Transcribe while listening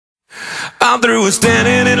I'm through with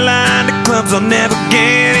standing in line to clubs I'll never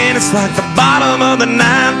get in. It's like the bottom of the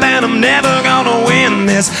ninth and I'm never gonna win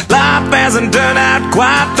this. Life hasn't turned out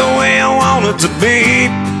quite the way I want it to be.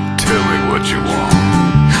 Tell me what you want.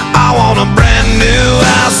 I want a brand new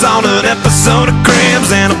house on an episode of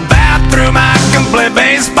Cribs, and a bathroom I can play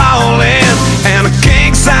baseball in, and a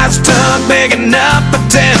king-size tub big enough for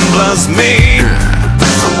 10 plus me.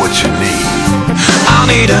 So what you need? I'll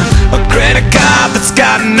need a credit card that's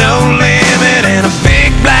got no limit, and a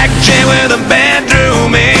big black jet with a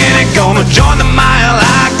bedroom in it. Gonna join the Mile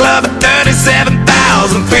High Club at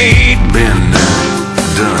 37,000 feet. Been there,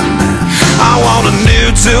 done that. I want a new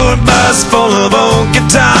tour bus full of old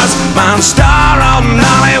guitars, mine star on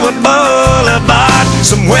Hollywood Boulevard.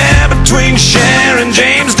 Somewhere between Cher and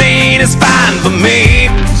James Dean is fine for me.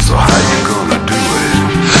 So how you gonna do it?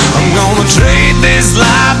 I'm gonna trade this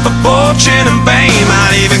life for fortune and fame.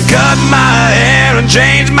 I'd even cut my hair and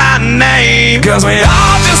change my name, 'cause we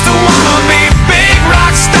all just wanna be big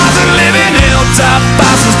rock stars and live in hilltop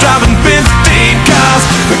houses, driving 15 cars.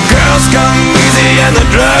 The girls come easy and the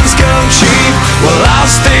drugs come cheap. Well, I'll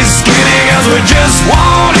stay skinny 'cause we just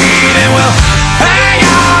won't eat, and we'll hang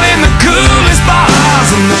out in the coolest bars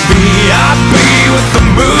and the VIP with the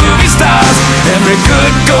movie stars. Every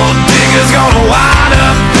good gold digger's gonna wind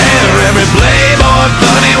up there, every playboy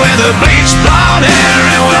bunny with a bleached blonde hair.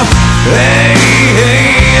 And well, hey,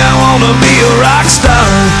 hey, I wanna be a rock star.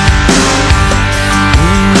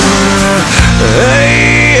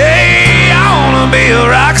 Hey, hey, I wanna be a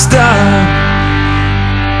rock star.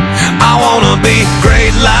 I wanna be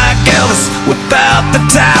great like Elvis without the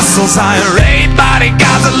tassels. Hire 8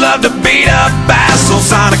 bodyguards that love to beat up assholes.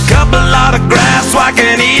 Sign a couple autographs so I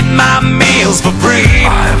can eat my meals for free.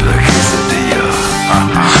 I have the quesadilla.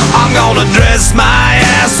 I'm gonna dress my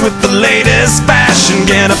ass with the latest fashion,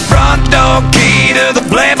 get a front door key to the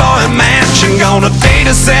Playboy Mansion. Gonna date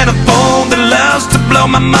a centerfold that loves to blow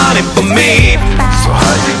my money for me. So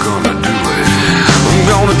how you gonna do it? I'm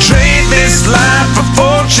gonna trade this life for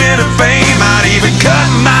fortune and fame. I'd even cut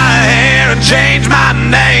my hair and change my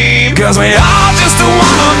name, 'cause we all just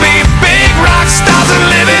wanna be big rock stars and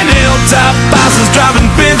live in hilltop houses, driving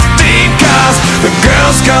 15 cars. The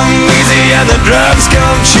girls come easy and the drugs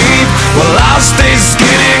come cheap. Well, I'll stay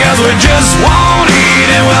skinny 'cause we just won't eat,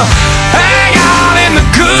 and we'll hang out in the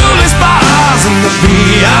coolest bars and the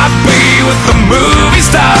VIP with the movie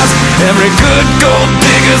stars. Every good gold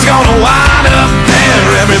digger's gonna wind up there,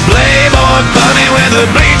 every playboy bunny with a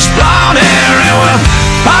bleached blonde hair. And we'll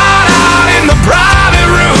hide out in the private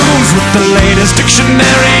rooms with the latest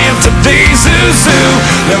dictionary of today's who's who.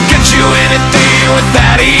 They'll get you anything with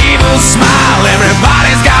that evil smile.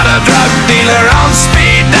 Everybody's got a drug dealer on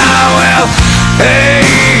speed dial. Well, hey,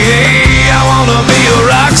 hey, I wanna be a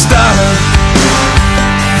rock star.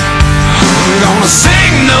 I'm gonna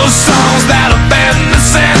sing those songs that offend the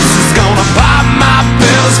senses. Gonna pop my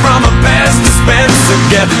pills from a Pez dispenser.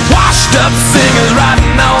 Get washed up singers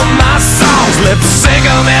writing all my songs. Lip sync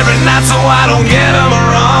them every night so I don't get them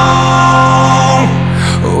wrong.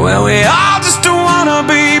 Well, we all just wanna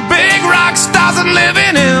be big rock stars and live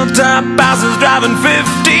in hilltop houses, driving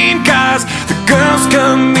 15 cars. The girls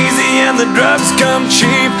come easy and the drugs come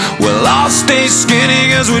cheap. We'll all stay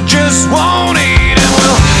skinny 'cause we just won't eat, and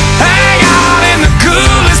we'll hang out in the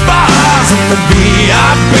coolest bars and the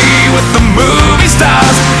VIP with the movie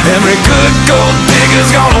stars. Every good gold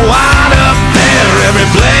digger's gonna wind up there, every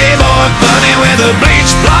playboy bunny with a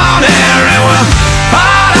bleached blonde hair. And we'll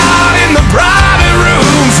hide out in the private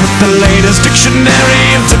rooms with the latest dictionary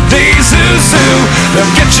of today's who's who.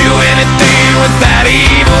 They'll get you anything with that